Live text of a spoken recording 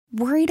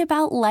Worried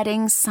about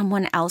letting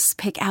someone else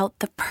pick out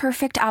the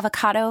perfect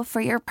avocado for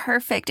your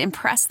perfect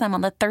impress them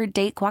on the third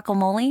date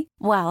guacamole?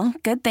 Well,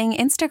 good thing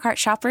Instacart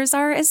shoppers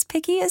are as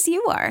picky as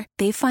you are.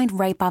 They find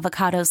ripe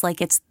avocados like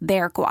it's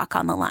their guac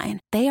on the line.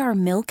 They are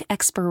milk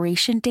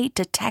expiration date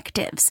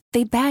detectives.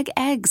 They bag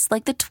eggs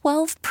like the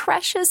 12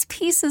 precious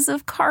pieces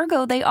of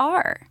cargo they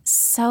are.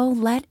 So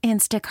let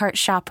Instacart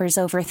shoppers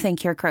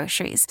overthink your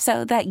groceries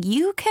so that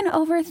you can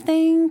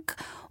overthink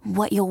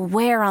what you'll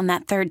wear on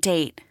that third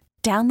date.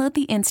 Download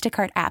the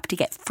Instacart app to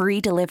get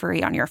free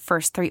delivery on your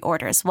first 3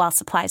 orders while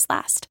supplies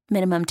last.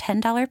 Minimum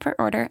 $10 per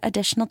order.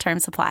 Additional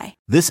terms apply.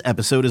 This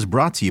episode is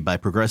brought to you by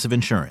Progressive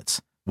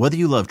Insurance. Whether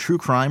you love true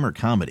crime or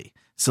comedy,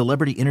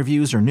 celebrity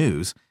interviews or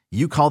news,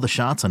 you call the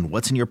shots on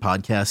what's in your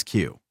podcast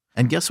queue.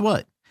 And guess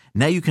what?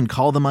 Now you can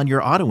call them on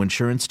your auto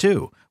insurance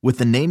too with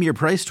the Name Your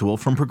Price tool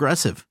from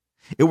Progressive.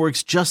 It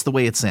works just the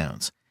way it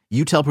sounds.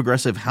 You tell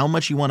Progressive how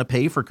much you want to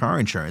pay for car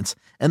insurance,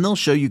 and they'll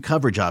show you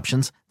coverage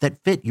options that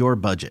fit your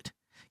budget.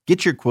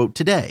 Get your quote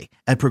today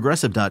at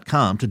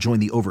Progressive.com to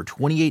join the over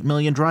 28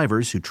 million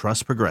drivers who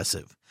trust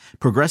Progressive.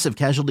 Progressive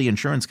Casualty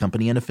Insurance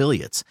Company and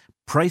Affiliates.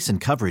 Price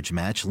and coverage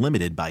match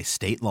limited by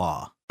state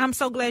law. I'm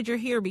so glad you're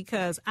here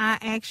because I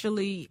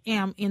actually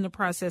am in the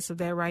process of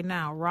that right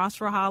now. Ross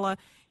Rahala,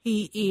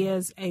 he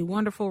is a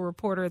wonderful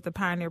reporter at the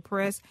Pioneer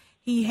Press.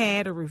 He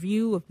had a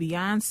review of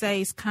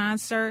Beyonce's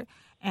concert,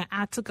 and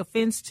I took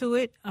offense to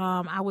it.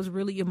 I was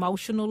really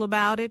emotional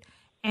about it.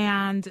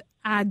 And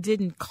I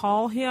didn't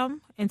call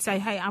him and say,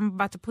 hey, I'm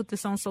about to put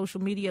this on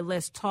social media.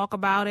 Let's talk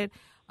about it.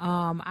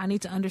 I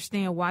need to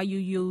understand why you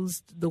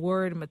used the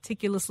word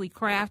meticulously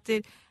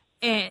crafted.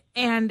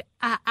 And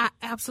I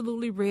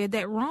absolutely read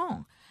that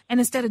wrong.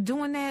 And instead of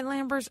doing that,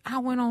 Lambers, I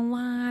went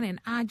online and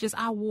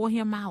I wore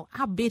him out.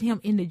 I bit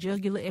him in the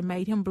jugular and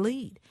made him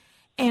bleed.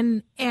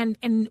 And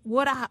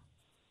what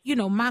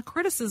my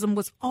criticism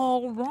was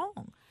all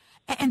wrong.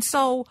 And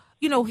so,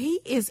 he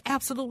is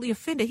absolutely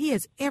offended. He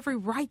has every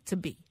right to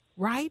be,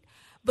 right?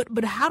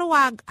 But how do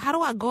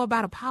I go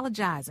about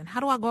apologizing? How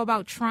do I go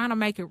about trying to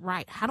make it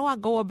right? How do I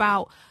go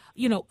about,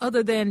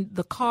 other than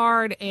the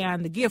card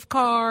and the gift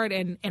card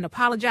and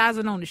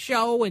apologizing on the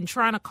show and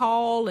trying to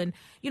call and,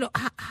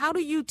 how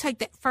do you take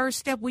that first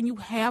step when you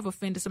have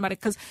offended somebody?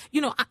 Because,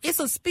 it's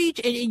a speech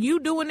and you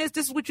doing this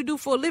is what you do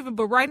for a living.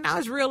 But right now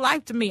it's real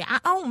life to me. I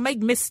don't make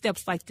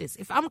missteps like this.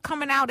 If I'm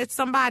coming out at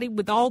somebody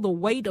with all the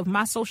weight of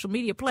my social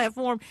media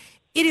platform,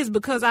 it is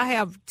because I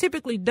have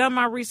typically done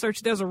my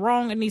research. There's a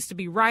wrong that needs to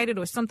be righted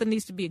or something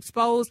needs to be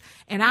exposed.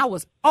 And I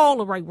was all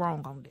the way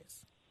wrong on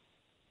this.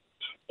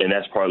 And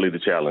that's partly the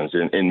challenge.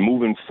 And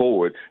moving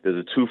forward, there's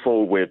a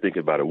twofold way of thinking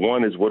about it.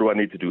 One is, what do I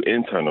need to do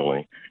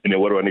internally? And then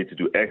what do I need to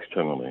do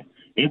externally?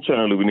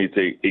 Internally, we need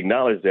to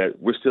acknowledge that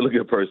we're still a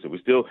good person. We're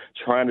still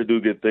trying to do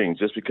good things.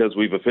 Just because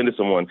we've offended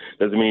someone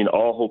doesn't mean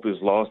all hope is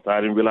lost.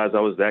 I didn't realize I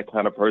was that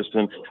kind of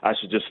person. I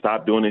should just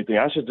stop doing anything.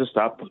 I should just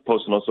stop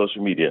posting on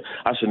social media.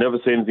 I should never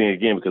say anything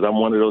again because I'm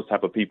one of those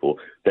type of people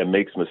that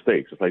makes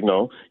mistakes. It's like,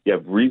 no, you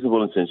have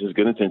reasonable intentions,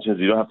 good intentions.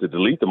 You don't have to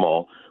delete them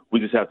all. We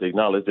just have to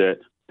acknowledge that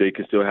they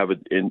can still have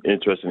an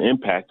interesting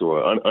impact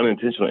or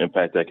unintentional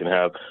impact that can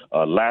have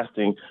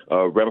lasting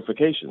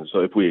ramifications.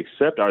 So if we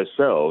accept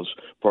ourselves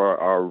for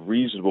our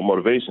reasonable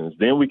motivations,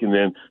 then we can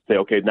then say,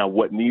 okay, now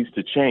what needs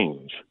to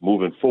change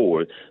moving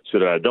forward so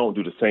that I don't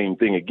do the same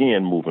thing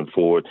again moving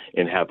forward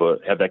and have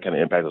that kind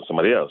of impact on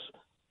somebody else.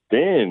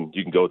 Then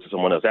you can go to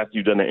someone else. After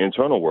you've done the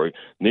internal work,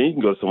 then you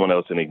can go to someone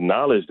else and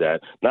acknowledge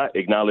that. Not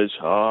acknowledge,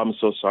 oh, I'm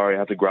so sorry, I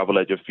have to grovel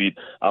at your feet.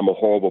 I'm a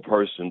horrible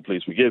person.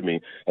 Please forgive me.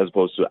 As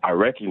opposed to, I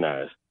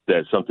recognize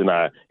that something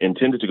I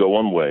intended to go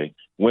one way,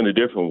 went a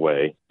different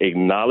way,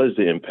 acknowledge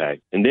the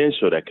impact, and then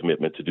show that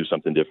commitment to do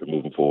something different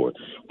moving forward.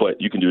 But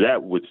you can do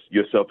that with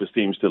your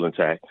self-esteem still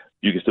intact.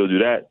 You can still do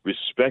that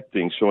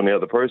respecting, showing the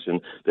other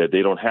person that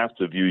they don't have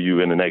to view you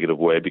in a negative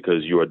way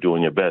because you are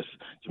doing your best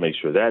to make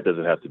sure that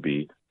doesn't have to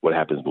be what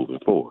happens moving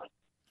forward.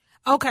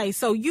 Okay,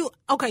 so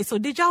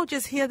did y'all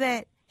just hear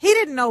that? He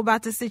didn't know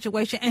about the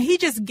situation, and he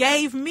just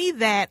gave me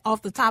that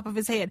off the top of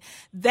his head.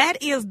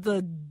 That is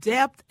the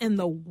depth and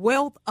the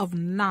wealth of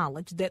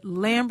knowledge that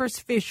Lambers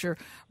Fisher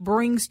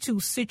brings to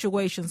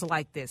situations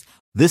like this.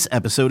 This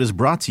episode is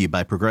brought to you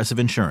by Progressive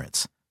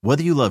Insurance.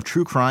 Whether you love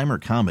true crime or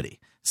comedy,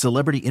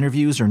 celebrity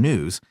interviews or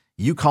news,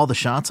 you call the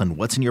shots on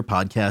what's in your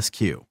podcast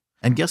queue.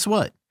 And guess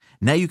what?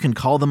 Now you can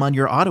call them on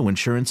your auto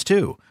insurance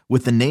too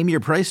with the Name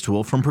Your Price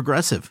tool from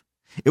Progressive.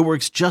 It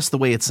works just the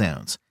way it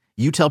sounds.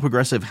 You tell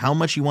Progressive how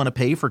much you want to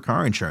pay for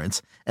car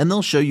insurance, and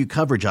they'll show you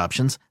coverage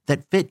options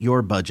that fit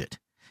your budget.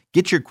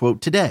 Get your quote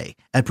today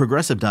at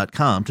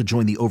Progressive.com to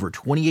join the over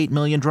 28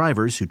 million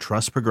drivers who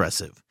trust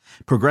Progressive.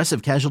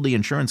 Progressive Casualty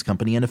Insurance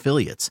Company and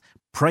Affiliates.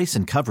 Price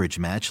and coverage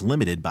match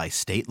limited by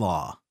state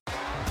law.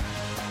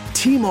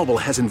 T-Mobile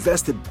has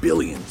invested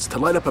billions to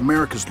light up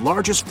America's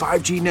largest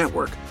 5G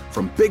network,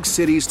 from big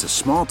cities to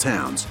small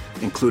towns,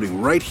 including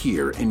right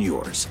here in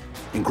yours.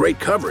 And great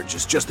coverage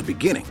is just the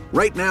beginning.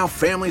 Right now,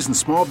 families and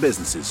small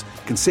businesses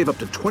can save up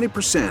to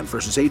 20%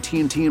 versus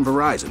AT&T and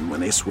Verizon when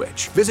they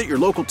switch. Visit your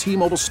local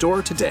T-Mobile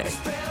store today.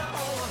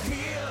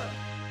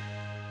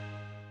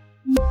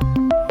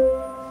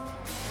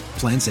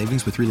 Plan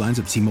savings with 3 lines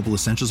of T-Mobile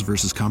Essentials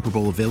versus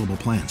comparable available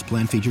plans.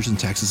 Plan features and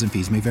taxes and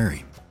fees may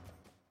vary.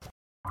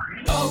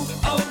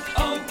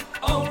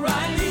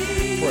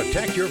 O'Reilly.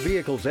 Protect your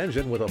vehicle's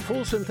engine with a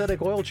full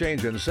synthetic oil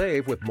change and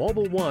save with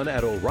Mobil 1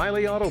 at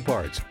O'Reilly Auto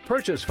Parts.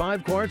 Purchase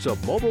 5 quarts of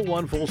Mobil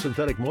 1 full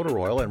synthetic motor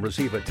oil and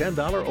receive a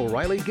 $10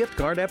 O'Reilly gift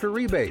card after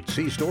rebate.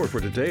 See store for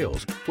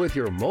details. With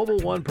your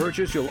Mobil 1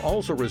 purchase, you'll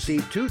also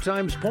receive 2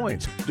 times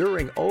points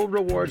during O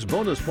Rewards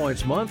Bonus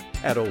Points Month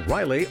at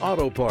O'Reilly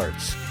Auto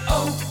Parts.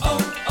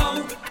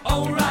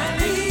 O'Reilly.